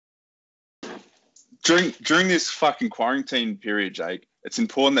during this fucking quarantine period, Jake, it's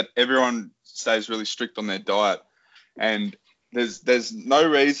important that everyone stays really strict on their diet, and there's no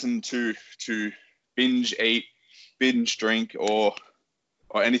reason to binge eat, binge drink, or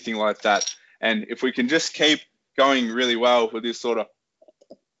anything like that. And if we can just keep going really well with this sort of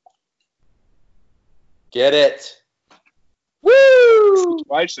get it, woo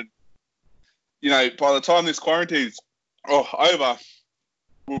situation, by the time this quarantine's over,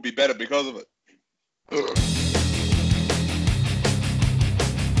 we'll be better because of it.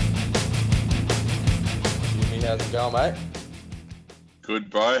 Jimmy, how's it going, mate? Good,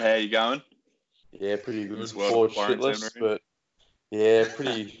 bro. How you going? Yeah, pretty good. Well, Bored shitless, but yeah,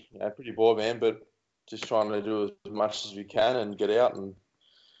 pretty bored, man. But just trying to do as much as we can and get out and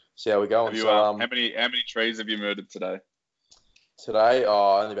see how we're going. How many trees have you murdered today? Today,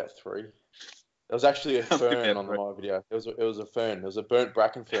 only about 3. There was actually a fern on my video. It was a fern. It was a burnt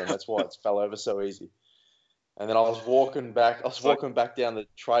bracken fern. That's why it fell over so easy. And then I was walking back down the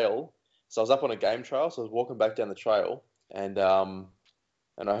trail. So I was up on a game trail. So I was walking back down the trail, and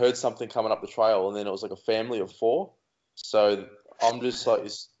I heard something coming up the trail, and then it was like a family of 4. So I'm just like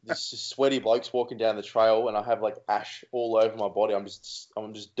this sweaty bloke's walking down the trail, and I have like ash all over my body. I'm just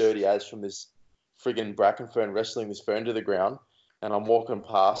dirty as from this friggin' bracken fern wrestling this fern to the ground. And I'm walking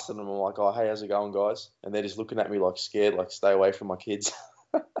past, and I'm like, "Oh, hey, how's it going, guys?" And they're just looking at me like scared, like, "Stay away from my kids."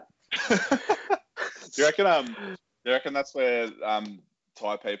 Do you reckon that's where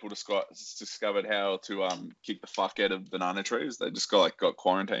Thai people discovered how to kick the fuck out of banana trees? They just got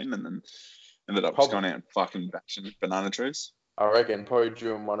quarantined and then ended up just going out and fucking bashing banana trees. I reckon probably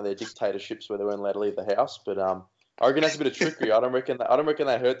during one of their dictatorships where they weren't allowed to leave the house. But I reckon that's a bit of trickery. I don't reckon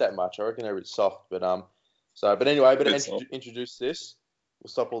they hurt that much. I reckon they're a bit soft. But anyway, I better introduce this. We'll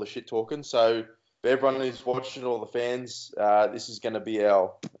stop all the shit talking. So for everyone who's watching, all the fans, this is going to be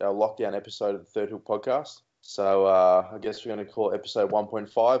our lockdown episode of the Third Hill podcast. So I guess we're going to call it episode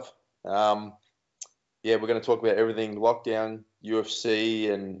 1.5. We're going to talk about everything lockdown,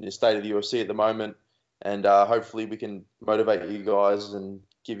 UFC, and the state of the UFC at the moment. And hopefully we can motivate you guys and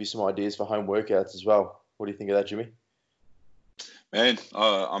give you some ideas for home workouts as well. What do you think of that, Jimmy? Man,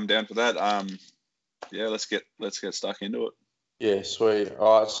 I'm down for that. Let's get stuck into it. Yeah, sweet.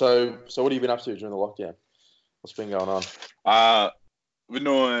 All right, so what have you been up to during the lockdown? What's been going on? I've been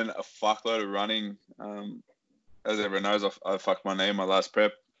doing a fuckload of running. As everyone knows, I fucked my knee in my last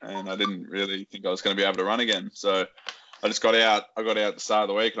prep, and I didn't really think I was going to be able to run again. So I just got out. I got out at the start of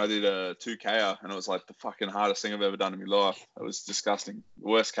the week, and I did a 2K, and it was like the fucking hardest thing I've ever done in my life. It was disgusting. The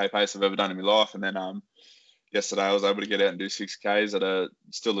worst K pace I've ever done in my life. And then yesterday I was able to get out and do 6Ks at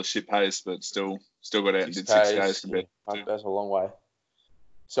still a shit pace, but still got out and did 6Ks. Yeah, that's a long way.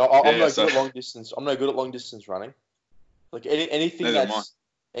 So I'm no good at long distance. I'm no good at long distance running. Like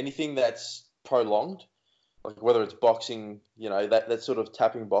anything that's prolonged, like whether it's boxing, that sort of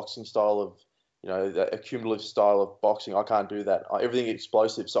tapping boxing style of, the accumulative style of boxing, I can't do that. Everything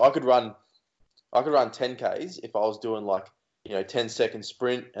explosive. So I could run 10Ks if I was doing 10-second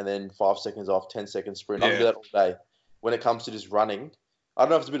sprint and then 5 seconds off, 10-second sprint. I can do that all day. When it comes to just running, I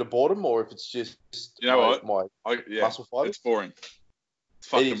don't know if it's a bit of boredom or if it's just my muscle fibers. It's boring. It's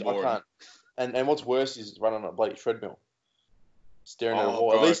fucking boring. I can't. And what's worse is running on a bloody treadmill, staring at a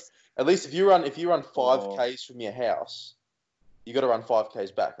wall. Bro. At least if you run 5Ks from your house, you got to run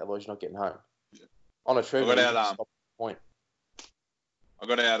 5Ks back. Otherwise, you're not getting home. Yeah. On a treadmill, point. I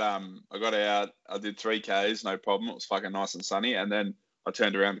got out. I did 3Ks, no problem. It was fucking nice and sunny. And then I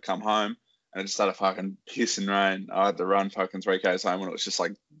turned around to come home, and it just started fucking pissing rain. I had to run fucking 3S home, and it was just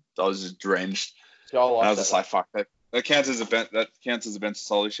like I was just drenched. Yeah, I was just like, fuck that. That counts as a bench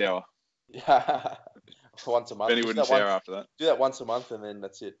Solly shower. Yeah, once a month. Benny wouldn't shower after that. Do that once a month, and then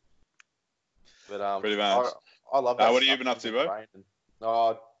that's it. But pretty much. I love that. What have you been up to,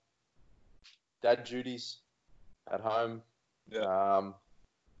 bro? Dad duties at home. Yeah.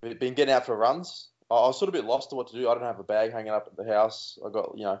 Been getting out for runs. I was sort of a bit lost to what to do. I don't have a bag hanging up at the house. I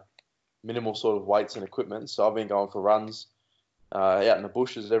got minimal sort of weights and equipment, so I've been going for runs out in the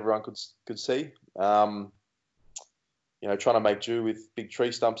bush, as everyone could see. Trying to make do with big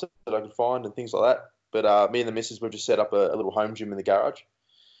tree stumps that I could find and things like that. But me and the missus, we've just set up a little home gym in the garage.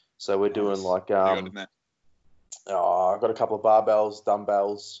 So we're doing I've got a couple of barbells,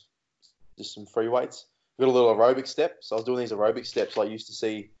 dumbbells, just some free weights. We've got a little aerobic step. So I was doing these aerobic steps like I used to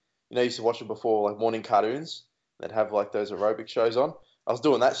see, I used to watch it before, like morning cartoons that have like those aerobic shows on. I was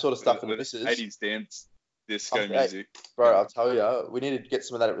doing that sort of stuff in the missus. 80s dance, disco music. Bro, I'll tell you, we need to get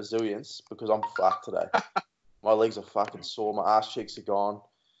some of that at Resilience because I'm fucked today. My legs are fucking sore. My ass cheeks are gone.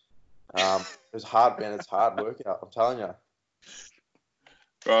 It was hard, man. It's hard workout. I'm telling you.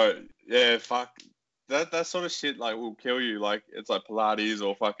 Bro, yeah, fuck. that sort of shit like will kill you. Like it's like Pilates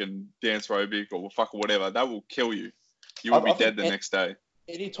or fucking dance aerobic or fucking whatever. That will kill you. You will be dead the next day.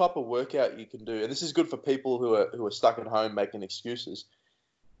 Any type of workout you can do, and this is good for people who are stuck at home making excuses.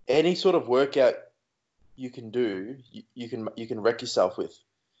 Any sort of workout you can do, you can wreck yourself with.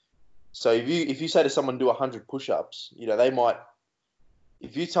 So if you say to someone do 100 push-ups, they might.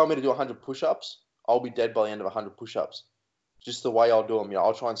 If you tell me to do 100 push-ups, I'll be dead by the end of 100 push-ups. Just the way I'll do them.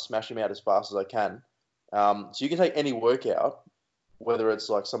 I'll try and smash them out as fast as I can. So you can take any workout, whether it's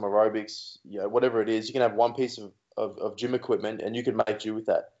like some aerobics, whatever it is. You can have one piece of gym equipment, and you can make do with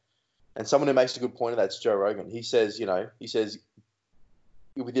that. And someone who makes a good point of that's Joe Rogan. He says,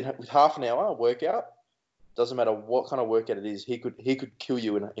 with half an hour workout, doesn't matter what kind of workout it is, he could kill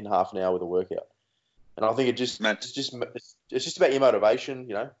you in half an hour with a workout. And I think it's just about your motivation,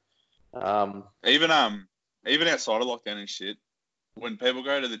 Even outside of lockdown and shit, when people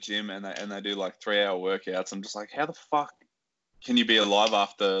go to the gym and they do like 3-hour workouts, I'm just like, how the fuck can you be alive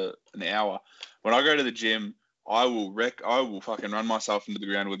after an hour? When I go to the gym, I will fucking run myself into the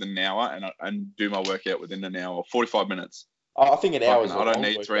ground within an hour and do my workout within an hour, 45 minutes. I think an hour is I don't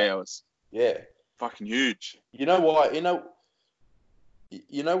need 3 hours. Yeah. Fucking huge. You know why? You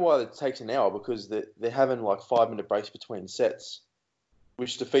know why it takes an hour? Because they're having like 5-minute breaks between sets,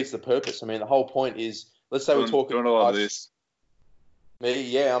 which defeats the purpose. I mean, the whole point is, let's say we're talking doing a lot of this. Me,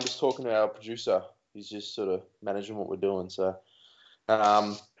 yeah, I'm just talking to our producer. He's just sort of managing what we're doing. So,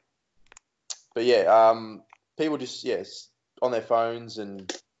 but yeah, people just on their phones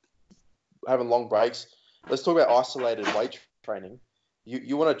and having long breaks. Let's talk about isolated weight training.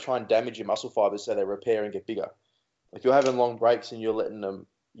 You want to try and damage your muscle fibers so they repair and get bigger. If you're having long breaks and you're letting them,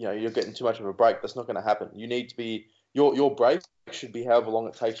 you're getting too much of a break, that's not going to happen. You need to be, your break should be however long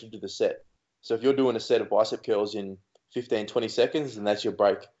it takes you to do the set. So if you're doing a set of bicep curls in 15, 20 seconds, then that's your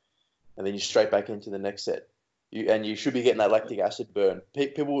break. And then you're straight back into the next set. You should be getting that lactic acid burn.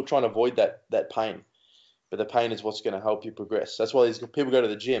 People will try and avoid that pain. But the pain is what's going to help you progress. That's why these people go to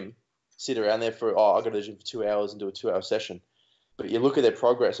the gym, sit around there I go to the gym for 2 hours and do a 2-hour session. But you look at their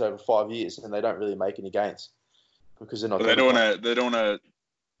progress over 5 years and they don't really make any gains because they're not. They're doing a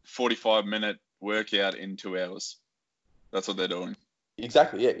 45-minute workout in 2 hours. That's what they're doing.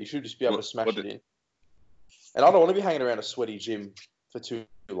 Exactly. Yeah, you should just be able to smash it in. And I don't want to be hanging around a sweaty gym for too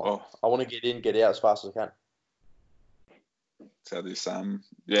long. I want to get in, get out as fast as I can. So this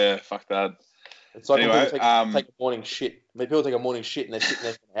fuck that. It's like anyway, people take a morning shit. I mean, people take a morning shit and they're sitting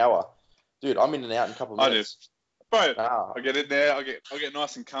there for an hour. Dude, I'm in and out in a couple of minutes. Bro, I get in there, I get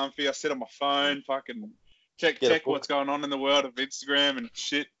nice and comfy, I sit on my phone, fucking check what's going on in the world of Instagram and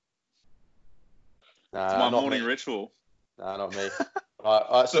shit. It's my morning ritual. Nah, not me.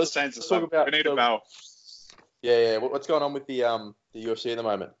 Alright, so let's talk about... We need a bell. Yeah. What's going on with the UFC at the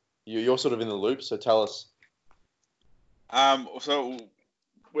moment? You're sort of in the loop, so tell us. So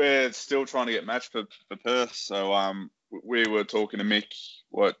we're still trying to get matched for Perth. So we were talking to Mick,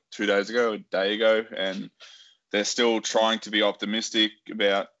 a day ago, and they're still trying to be optimistic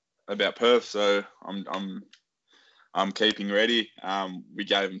about Perth. So I'm keeping ready. We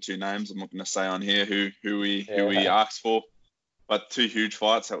gave them 2 names. I'm not going to say on here who we asked for, but 2 huge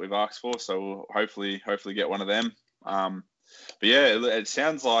fights that we've asked for. So we'll hopefully get one of them. But yeah, it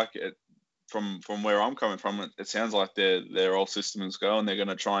sounds like it. From where I'm coming from, it sounds like they're all systems go, and they're going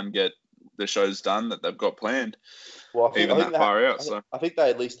to try and get the shows done that they've got planned. Well, I think they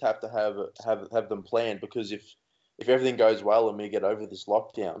at least have to have them planned, because if everything goes well and we get over this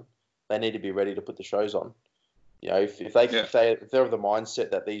lockdown, they need to be ready to put the shows on. If they're of the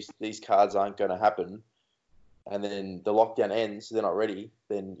mindset that these cards aren't going to happen, and then the lockdown ends, they're not ready.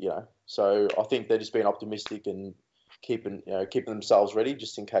 Then so I think they're just being optimistic and keeping themselves ready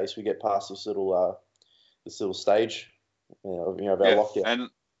just in case we get past this little stage, of our lockdown. And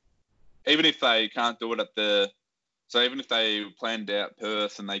even if they can't do it even if they planned out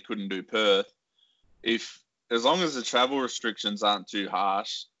Perth and they couldn't do Perth, as long as the travel restrictions aren't too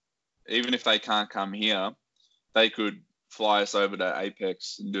harsh, even if they can't come here, they could fly us over to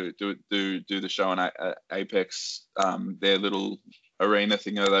Apex and do the show in Apex, their little arena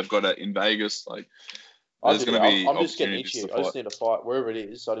thing that they've got in Vegas, like. I'm just getting itchy. I just need to fight wherever it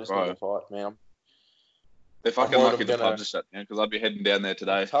is. I just need to fight, man. They're fucking lucky the pubs are shut down, because I'd be heading down there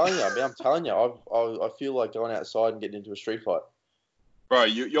today. I'm telling you, I feel like going outside and getting into a street fight. Bro,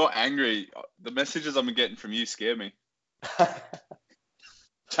 you're angry. The messages I'm getting from you scare me.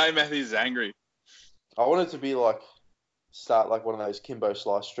 Jay Matthews is angry. I wanted to be start like one of those Kimbo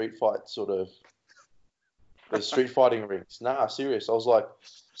Slice street fight sort of. The street fighting rings. Nah, serious. I was like,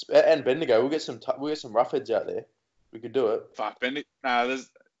 and Bendigo, we'll get some roughheads out there. We could do it. Fuck, Bendigo. Nah,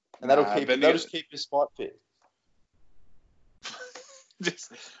 and that'll just keep his fight fit.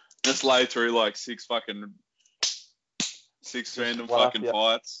 just lay through like six random fucking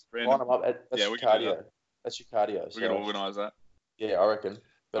fights. Line them up. That's your cardio. That's your cardio. We can organise that. Yeah, I reckon.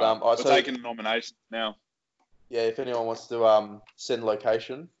 But we're taking nominations now. Yeah, if anyone wants to send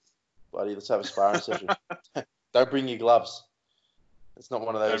location, buddy, let's have a sparring session. Don't bring your gloves. It's not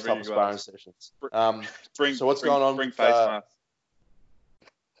one of those type of sparring sessions. So what's going on? Bring face masks.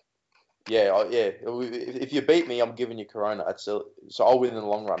 Yeah. If you beat me, I'm giving you Corona. So I'll win in the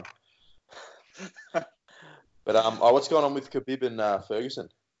long run. But what's going on with Khabib and Ferguson?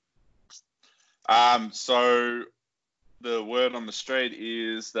 So the word on the street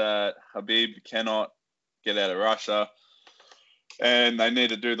is that Khabib cannot get out of Russia, and they need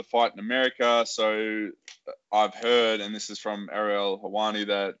to do the fight in America. So I've heard, and this is from Ariel Helwani,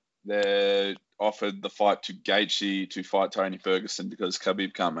 that they offered the fight to Gaethje to fight Tony Ferguson because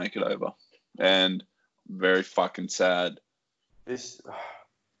Khabib can't make it over, and very fucking sad. This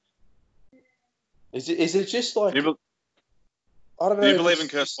is it just like I don't know. Do you believe in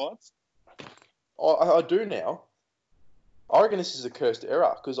cursed fights? I do now. I reckon this is a cursed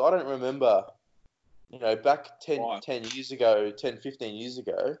era because I don't remember, back 10 years ago, 10, 15 years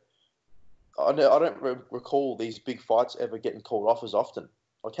ago, I don't recall these big fights ever getting called off as often.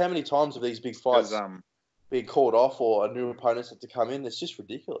 Like, how many times have these big fights been called off or a new opponents have to come in? It's just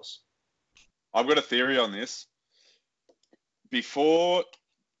ridiculous. I've got a theory on this. Before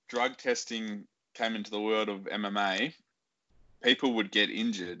drug testing came into the world of MMA, people would get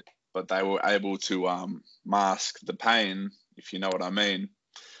injured, but they were able to mask the pain, if you know what I mean.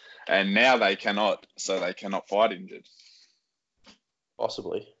 And now they cannot, so they cannot fight injured.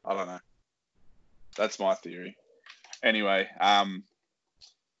 Possibly. I don't know. That's my theory. Anyway, mate,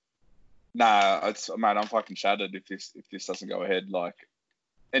 I'm fucking shattered if this doesn't go ahead. Like,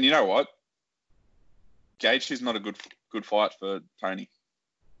 and you know what? Gaethje's not a good fight for Tony.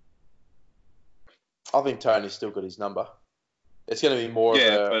 I think Tony's still got his number. It's going to be more of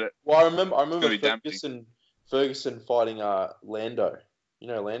a... Well, I remember Ferguson fighting Lando. You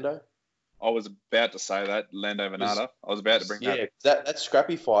know Lando? I was about to say that, Lando Venata. I was about to bring that. Yeah, that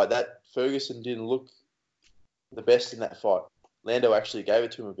scrappy fight, that Ferguson didn't look the best in that fight. Lando actually gave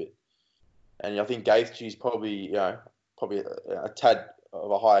it to him a bit. And I think Gaethje's probably a tad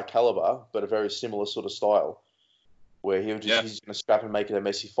of a higher caliber, but a very similar sort of style, where he's going to scrap and make it a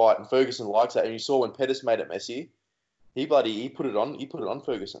messy fight. And Ferguson likes that. And you saw when Pettis made it messy, he put it on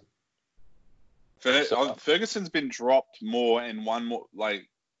Ferguson. Ferguson's been dropped more and one more, like,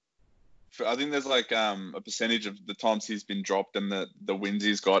 I think there's like a percentage of the times he's been dropped and the wins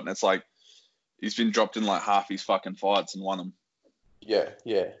he's got, and it's like he's been dropped in like half his fucking fights and won them. Yeah.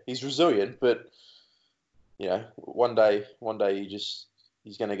 He's resilient, but one day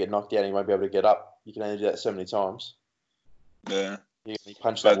he's going to get knocked down. He won't be able to get up. You can only do that so many times. Yeah. You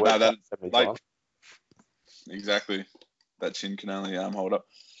punch that word so many times. Exactly. That chin can only hold up.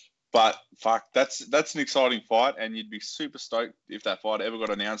 But fuck, that's an exciting fight, and you'd be super stoked if that fight ever got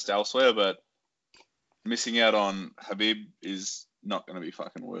announced elsewhere. But missing out on Khabib is not going to be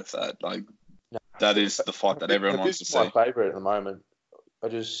fucking worth that. Like, that is the fight that everyone wants to see. It's my favourite at the moment.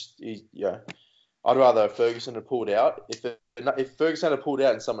 I'd rather Ferguson had pulled out. If Ferguson had pulled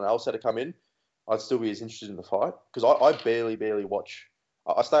out and someone else had to come in, I'd still be as interested in the fight because I barely watch.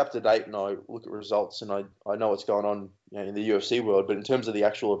 I stay up to date and I look at results and I know what's going on in the UFC world. But in terms of the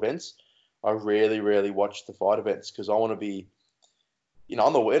actual events, I rarely watch the fight events because I want to be,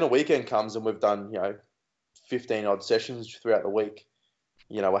 when a weekend comes and we've done 15 odd sessions throughout the week.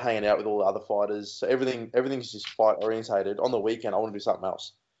 We're hanging out with all the other fighters, so everything's just fight orientated. On the weekend, I want to do something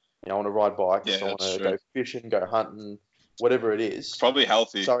else. I want to ride bikes. I want to go fishing, go hunting, whatever it is. Probably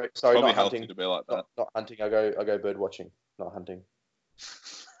healthy. Sorry, probably not healthy hunting. To be like that. Not hunting. I go bird watching, not hunting.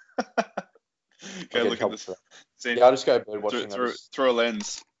 Go look at this. Yeah, I just go bird watching through a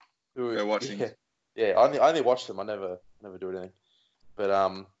lens. Go watching. Yeah. I only watch them. I never do anything. But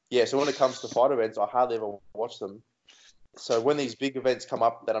so when it comes to fight events, I hardly ever watch them. So when these big events come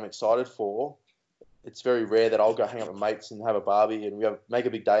up that I'm excited for, it's very rare that I'll go hang out with mates and have a barbie and make a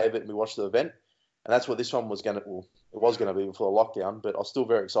big day of it and we watch the event. And that's what this one was going to. Well, it was going to be before the lockdown, but I was still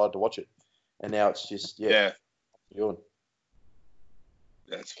very excited to watch it. And now it's just Yeah,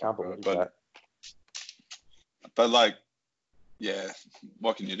 it's can't believe that. But like,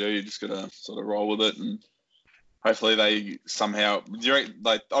 what can you do? You just gotta sort of roll with it, and hopefully they somehow.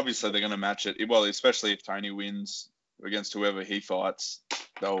 Like, obviously they're gonna match it. Well, especially if Tony wins against whoever he fights,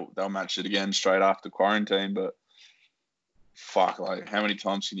 they'll match it again straight after quarantine. But fuck, like, how many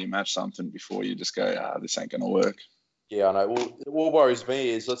times can you match something before you just go, this ain't gonna work? Yeah, I know. Well, what worries me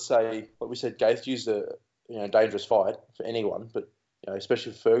is, let's say, like we said, Gaethje's a dangerous fight for anyone, but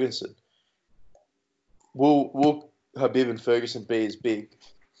especially for Ferguson. Will Habib and Ferguson be as big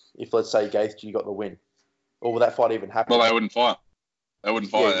if, let's say, Gaethje got the win, or will that fight even happen? Well, they wouldn't fight. They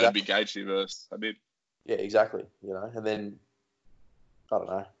wouldn't fight. Yeah, exactly. That'd be Gaethje versus Habib. Yeah, exactly. And then I don't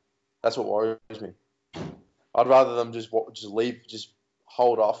know. That's what worries me. I'd rather them just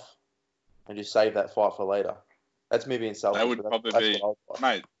hold off, and just save that fight for later. That's me being selfish. That would probably be,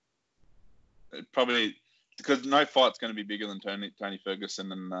 mate. Probably because no fight's going to be bigger than Tony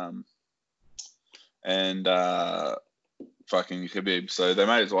Ferguson and fucking Khabib. So they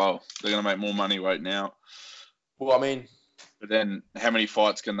may as well. They're going to make more money right now. Well, I mean, but then how many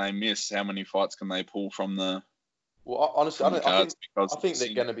fights can they miss? How many fights can they pull from the? Well, honestly, I think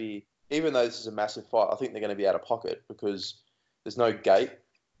they're going to be, even though this is a massive fight, I think they're going to be out of pocket because there's no gate,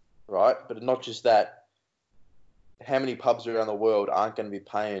 right? But not just that. How many pubs around the world aren't going to be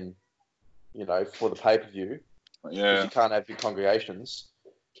paying, for the pay-per-view? Yeah. Because you can't have big congregations.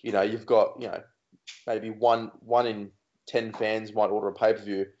 You've got, maybe one in 10 fans might order a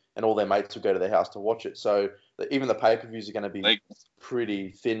pay-per-view and all their mates will go to their house to watch it. So even the pay-per-views are going to be pretty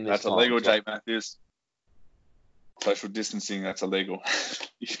thin this time. That's illegal, Jake Matthews. Social distancing, that's illegal.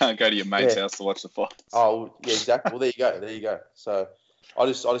 You can't go to your mate's house to watch the fights. Oh, yeah, exactly. Well, there you go. So I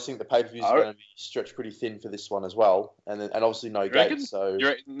just think the pay-per-views are going to be stretched pretty thin for this one as well, and obviously no gates. So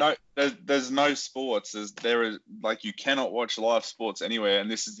there's no sports. You cannot watch live sports anywhere, and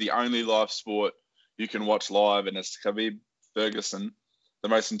this is the only live sport you can watch live, and it's Khabib Ferguson, the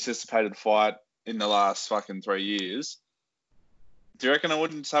most anticipated fight in the last fucking 3 years. Do you reckon I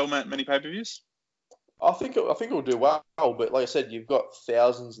wouldn't sell many pay-per-views? I think it will do well, but like I said, you've got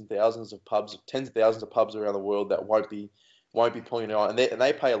thousands and thousands of pubs, tens of thousands of pubs around the world that won't be pulling it on, and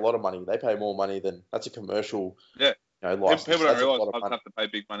they pay a lot of money. They pay more money than that's a commercial. Yeah. License. People don't realise pubs have to pay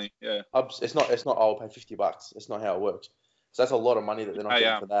big money. Yeah. Pubs, it's not. I'll pay $50. It's not how it works. So that's a lot of money that they're not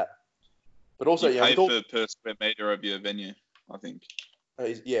getting for that. But also, you pay for per square meter of your venue, I think.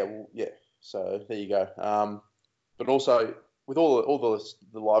 Yeah. So there you go. But also with all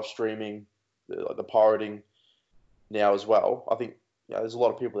the live streaming, the pirating now as well, I think there's a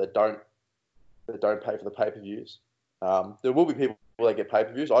lot of people that don't pay for the pay-per-views. There will be people that get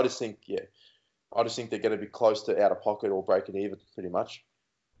pay-per-views. I just think they're going to be close to out of pocket or breaking even, pretty much.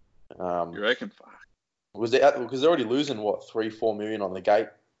 You reckon? Fuck. Because they're already losing $3-4 million on the gate,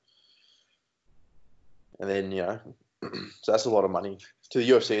 and then so that's a lot of money. To the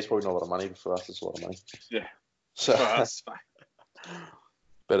UFC, it's probably not a lot of money, but for us, it's a lot of money. Yeah. So, for us,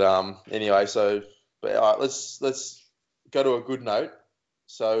 but anyway, let's go to a good note.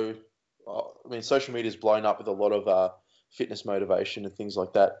 So, I mean, social media's blown up with a lot of fitness motivation and things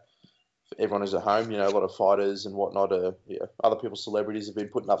like that. For everyone who's at home, a lot of fighters and whatnot. Other people's celebrities have been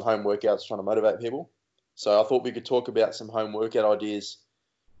putting up home workouts trying to motivate people. So I thought we could talk about some home workout ideas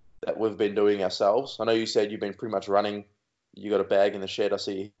that we've been doing ourselves. I know you said you've been pretty much running. You got a bag in the shed. I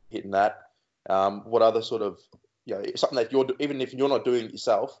see you hitting that. What other sort of, something that even if you're not doing it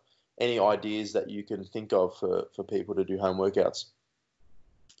yourself, any ideas that you can think of for people to do home workouts?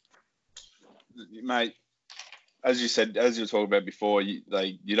 Mate, as you were talking about before, you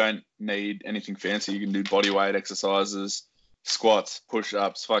don't need anything fancy. You can do body weight exercises, squats,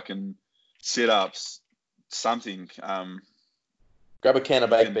 push-ups, fucking sit-ups, something. Grab a can of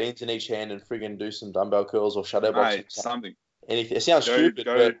baked beans in each hand and friggin' do some dumbbell curls or shadow boxing. Something. Anything. It sounds stupid,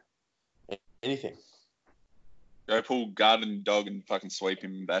 but anything. Go pull garden dog and fucking sweep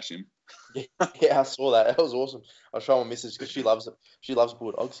him and bash him. Yeah, I saw that. That was awesome. I was showing my missus because she loves it. She loves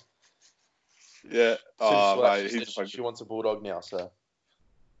bulldogs. Yeah. She wants a bulldog now. So,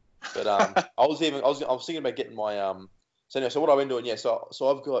 but I was thinking about getting my So anyway, so what I've been doing, So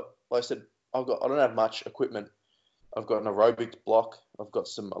I've got, like I said, I don't have much equipment. I've got an aerobic block. I've got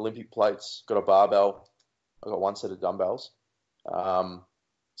some Olympic plates. Got a barbell. I've got one set of dumbbells.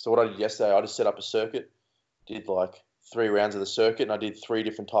 So what I did yesterday, I just set up a circuit. Did like 3 rounds of the circuit, and I did 3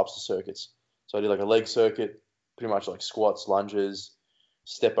 different types of circuits. So I did like a leg circuit, pretty much like squats, lunges,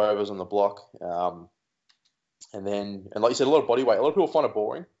 step overs on the block, and like you said, a lot of body weight. A lot of people find it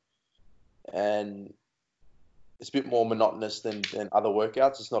boring, and it's a bit more monotonous than other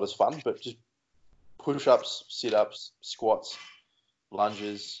workouts. It's not as fun, but just push-ups, sit-ups, squats,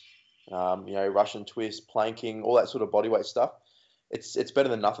 lunges, Russian twist, planking, all that sort of body weight stuff. It's better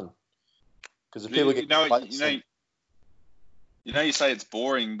than nothing. Because if people get you say it's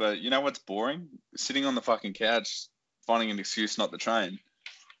boring, but you know what's boring? Sitting on the fucking couch, finding an excuse not to train.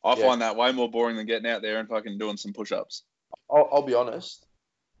 I find that way more boring than getting out there and fucking doing some push-ups. I'll be honest.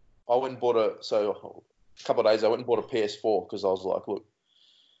 I went and bought couple of days, I went and bought a PS4 because I was like, look,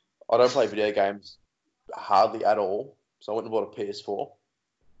 I don't play video games hardly at all. So I went and bought a PS4,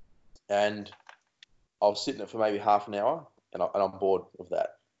 and I was sitting it for maybe half an hour, and I'm bored of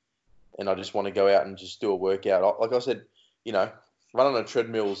that. And I just want to go out and just do a workout. Like I said, running on a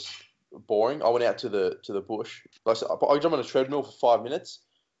treadmill's boring. I went out to the bush. Like I said, I jump on a treadmill for 5 minutes.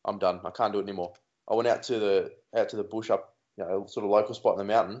 I'm done. I can't do it anymore. I went out to the bush up, sort of local spot in the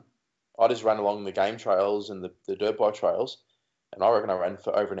mountain. I just ran along the game trails and the dirt bike trails, and I reckon I ran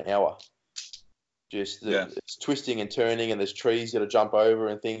for over an hour. It's twisting and turning, and there's trees you got to jump over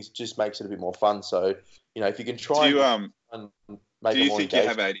and things. It just makes it a bit more fun. So, if you can try and make do it you more think you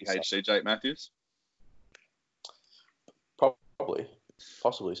have engaging, ADHD, Jake Matthews? Probably,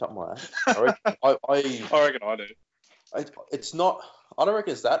 possibly something like that. I reckon I do. It's not. I don't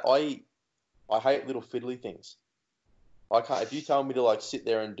reckon it's that. I hate little fiddly things. I can't. If you tell me to like sit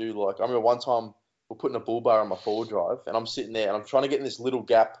there and do like, I remember one time we're putting a bull bar on my forward drive, and I'm sitting there and I'm trying to get in this little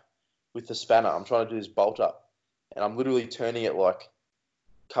gap with the spanner. I'm trying to do this bolt up, and I'm literally turning it like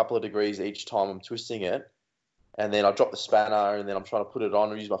a couple of degrees each time I'm twisting it, and then I drop the spanner, and then I'm trying to put it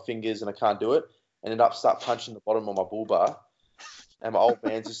on and use my fingers, and I can't do it, and end up start punching the bottom of my bull bar. And my old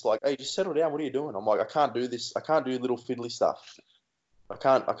man's just like, hey, just settle down. What are you doing? I'm like, I can't do this. I can't do little fiddly stuff.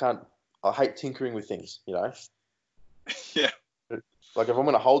 I hate tinkering with things, Yeah. Like if I'm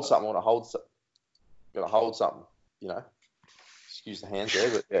going to hold something, I'm going to hold something, Excuse the hands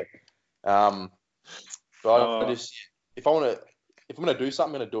there, but yeah. But I just, if I'm going to do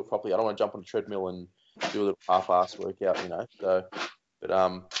something, I'm going to do it properly. I don't want to jump on a treadmill and do a little half-ass workout, So, but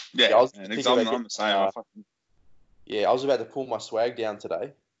I was thinking I'm the same. I was about to pull my swag down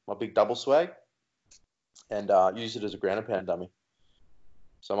today, my big double swag, and use it as a ground and pound dummy.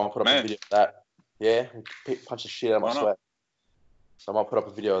 So I might put up a video of that. Yeah, punch the shit out of my swag. So I might put up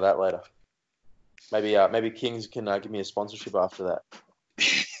a video of that later. Maybe Kings can give me a sponsorship after that.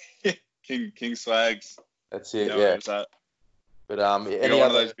 King Swags. That's it. Yeah. That? But you got one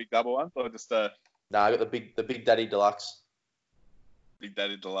of those big double ones, or just No, I got the Big Daddy Deluxe. Big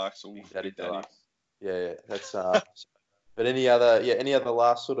Daddy Deluxe. Ooh, Big Daddy Deluxe. Yeah. That's But any other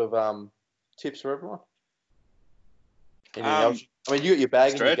last sort of tips for everyone? Anything else? I mean, you got your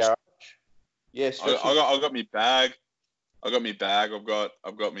bag in your garage. Yeah, I got my bag. I've got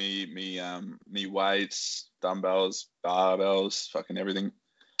me weights, dumbbells, barbells, fucking everything.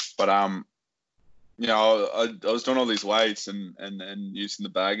 But I was doing all these weights and using the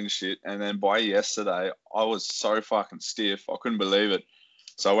bag and shit. And then by yesterday, I was so fucking stiff. I couldn't believe it.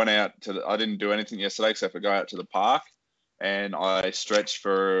 So I went out I didn't do anything yesterday except for go out to the park, and I stretched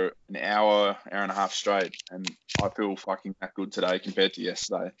for an hour and a half straight, and I feel fucking that good today compared to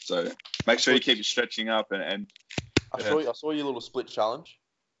yesterday. So make sure you keep your stretching up and I saw your little split challenge.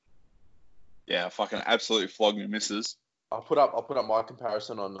 Yeah, I fucking absolutely flogged my missus. I'll put up my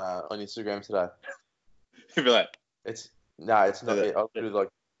comparison on Instagram today. You'll be like, it's not. I'll do like,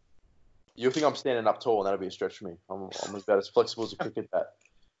 you'll think I'm standing up tall, and that'll be a stretch for me. I'm about as flexible as a cricket bat.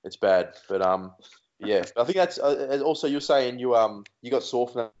 It's bad, but yeah. I think that's also you're saying you got sore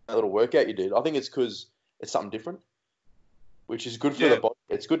from that little workout you did. I think it's because it's something different, which is good for the body.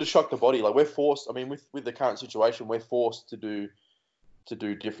 It's good to shock the body. Like we're forced. I mean, with the current situation, we're forced to do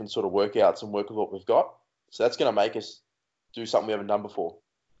different sort of workouts and work with what we've got. So that's going to make us do something we haven't done before.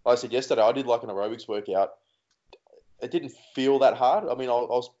 Like I said yesterday, I did like an aerobics workout. It didn't feel that hard. I mean, I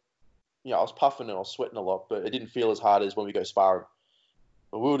was puffing and I was sweating a lot, but it didn't feel as hard as when we go sparring.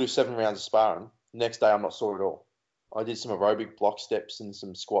 But we'll do 7 rounds of sparring. Next day, I'm not sore at all. I did some aerobic block steps and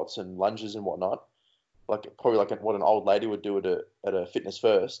some squats and lunges and whatnot. Probably like what an old lady would do at a fitness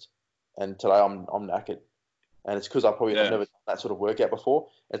first. And today I'm knackered. And it's because I've never done that sort of workout before.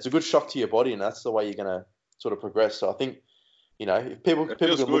 It's a good shock to your body, and that's the way you're going to sort of progress. So I think, if people can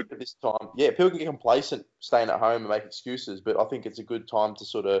look at this time, people can get complacent staying at home and make excuses, but I think it's a good time to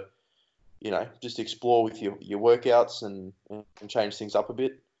sort of, just explore with your workouts and change things up a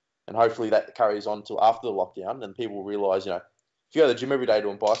bit. And hopefully that carries on till after the lockdown, and people will realise, if you go to the gym every day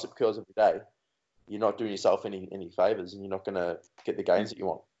doing bicep curls every day, you're not doing yourself any favours, and you're not going to get the gains that you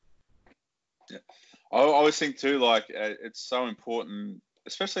want. Yeah. I always think too, like, it's so important,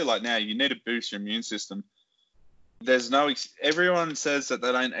 especially like now, you need to boost your immune system. Everyone says that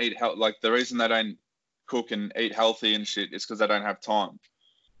they don't eat health. Like the reason they don't cook and eat healthy and shit is because they don't have time.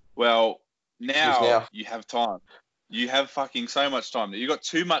 Well, now you have time. You have fucking so much time. You got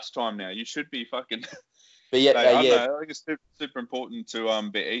too much time now. You should be fucking. But yeah, I think it's super important to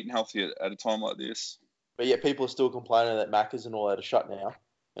be eating healthy at a time like this. But yeah, people are still complaining that Macca's and all that are shut now,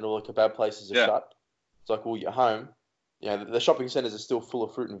 and all the kebab places are shut. It's like, well, you're home. The shopping centres are still full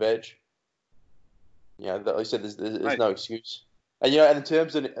of fruit and veg. Like you said, there's Mate. no excuse. And and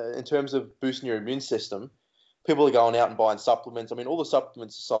in terms of boosting your immune system, people are going out and buying supplements. I mean, all the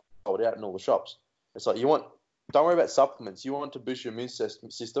supplements are sold out in all the shops. It's like don't worry about supplements. You want to boost your immune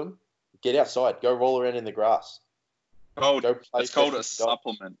system, get outside, go roll around in the grass. It's called a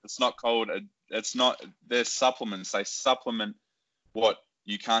supplement. It's not called there's supplements. They supplement what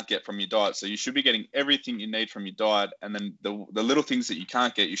you can't get from your diet. So you should be getting everything you need from your diet, and then the little things that you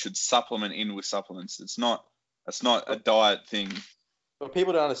can't get, you should supplement in with supplements. It's not a diet thing. But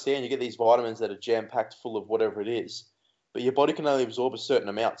people don't understand. You get these vitamins that are jam-packed full of whatever it is, but your body can only absorb a certain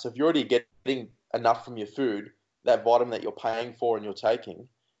amount. So if you're already getting enough from your food, that vitamin that you're paying for and you're taking,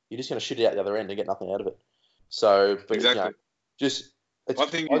 you're just going to shit it out the other end and get nothing out of it. So, but, exactly.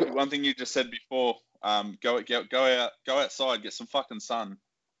 One thing you just said before. Go outside, get some fucking sun.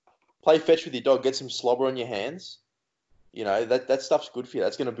 Play fetch with your dog. Get some slobber on your hands. That stuff's good for you.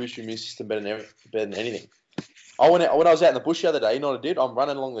 That's going to boost your immune system better than anything. When I was out in the bush the other day, you know what I did? I'm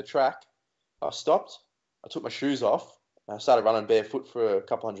running along the track. I stopped. I took my shoes off. And I started running barefoot for a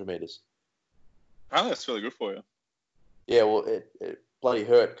couple 100 meters. Apparently that's really good for you. Yeah, well, it bloody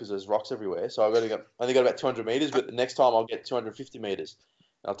hurt because there's rocks everywhere. So I only got about 200 meters, but the next time I'll get 250 meters.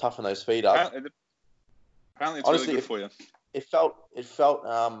 And I'll toughen those feet up. Apparently it's honestly, really good for you. It felt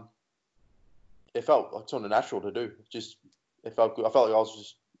like sort of natural to do. It felt good. I felt like I was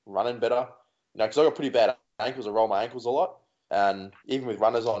just running better. Because I got pretty bad ankles. I roll my ankles a lot. And even with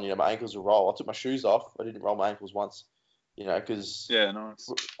runners on, my ankles will roll. I took my shoes off. I didn't roll my ankles once. Because nice.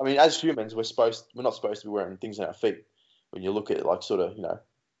 I mean, as humans, we're not supposed to be wearing things on our feet. When you look at like sort of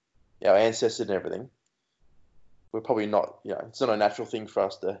our ancestors and everything, we're probably not. It's not a natural thing for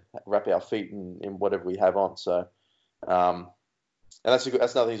us to wrap our feet in whatever we have on. So, and that's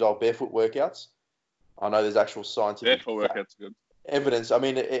another thing as well. Barefoot workouts. I know there's actual scientific good. Evidence. I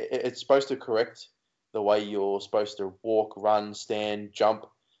mean, it's supposed to correct the way you're supposed to walk, run, stand, jump,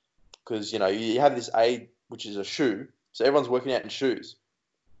 because you have this aid which is a shoe. So everyone's working out in shoes.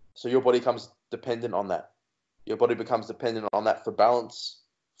 So your body becomes dependent on that. Your body becomes dependent on that for balance,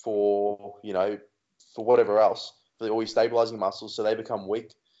 for whatever else, for all your stabilizing muscles. So they become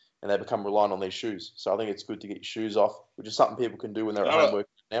weak and they become reliant on these shoes. So I think it's good to get your shoes off, which is something people can do when they're at home working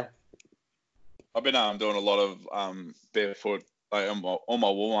now. I've been doing a lot of barefoot. Like all my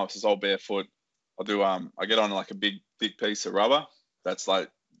warm ups is all barefoot. I get on like a big piece of rubber that's like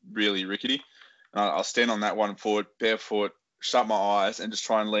really rickety. And I'll stand on that 1 foot barefoot, shut my eyes, and just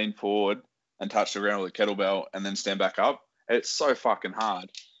try and lean forward and touch the ground with a kettlebell, and then stand back up. It's so fucking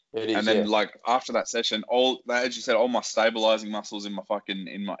hard. It is, and then like after that session, as you said, all my stabilizing muscles in my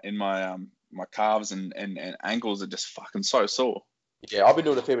fucking my calves and ankles are just fucking so sore. Yeah, I've been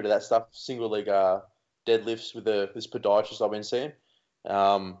doing a fair bit of that stuff. Single leg deadlifts with this podiatrist I've been seeing.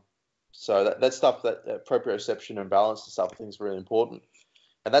 So that stuff, that proprioception and balance and stuff, I think is really important.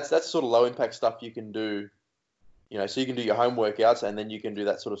 And that's sort of low impact stuff you can do. So you can do your home workouts and then you can do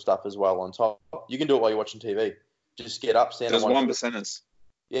that sort of stuff as well on top. You can do it while you're watching TV. Just get up, stand on one foot. There's 1%ers.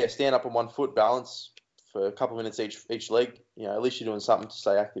 Yeah, stand up on 1 foot, balance for a couple of minutes each leg. At least you're doing something to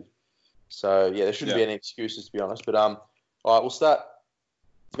stay active. So yeah, there shouldn't be any excuses, to be honest. But all right, we'll start.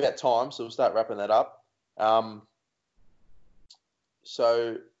 It's about time, so we'll start wrapping that up.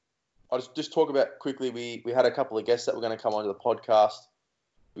 So I'll just talk about quickly. We had a couple of guests that were going to come onto the podcast.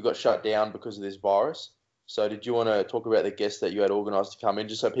 We got shut down because of this virus. So did you want to talk about the guests that you had organised to come in,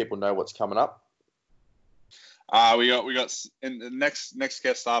 just so people know what's coming up? We got in the next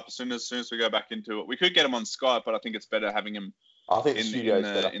guest up as soon as we go back into it. We could get him on Skype, but I think it's better having him. I think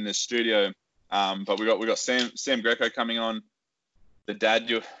in the studio. But we got Sam Greco coming on. The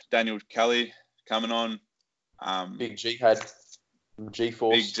Daniel Kelly coming on. Big Jihad from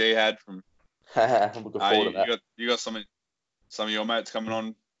G-Force. Big Jihad from. I'm looking forward to that. You got some of your mates coming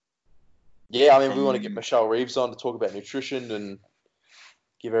on. Yeah, I mean, we want to get Michelle Reeves on to talk about nutrition and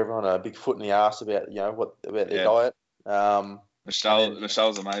give everyone a big foot in the ass about their diet.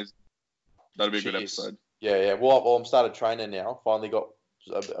 Michelle's amazing. That'll be a good episode. Yeah. Well, I'm started training now. Finally got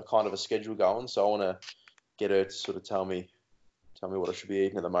a kind of a schedule going, so I want to get her to sort of tell me what I should be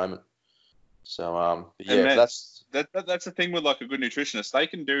eating at the moment. So that's the thing with like a good nutritionist. They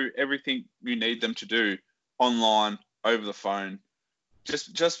can do everything you need them to do online, over the phone.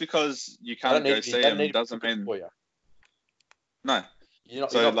 Just because you can't go see them doesn't mean. No. You're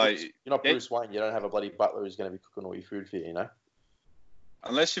not Bruce Wayne. You don't have a bloody butler who's going to be cooking all your food for you,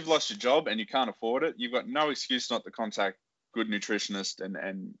 Unless you've lost your job and you can't afford it, you've got no excuse not to contact good nutritionist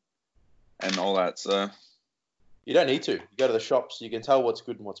and all that. So you don't need to. You go to the shops. You can tell what's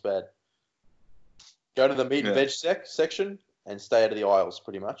good and what's bad. Go to the meat and veg section and stay out of the aisles,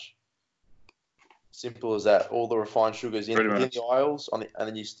 pretty much. Simple as that. All the refined sugars Pretty within much. the aisles, and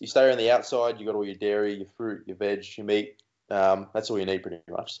then you stay on the outside. You got all your dairy, your fruit, your veg, your meat. That's all you need pretty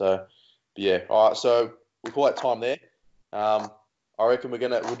much. So, but yeah. All right. So we'll call that time there. I reckon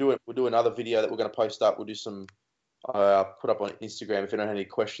we'll do another video that we're gonna post up. We'll do some put up on Instagram if anyone had any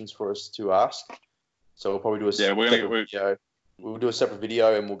questions for us to ask. So we'll probably do a separate video. We'll do a separate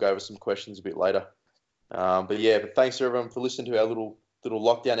video and we'll go over some questions a bit later. But thanks everyone for listening to our little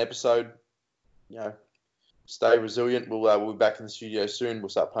lockdown episode. Stay resilient. We'll be back in the studio soon. We'll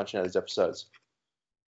start punching out these episodes.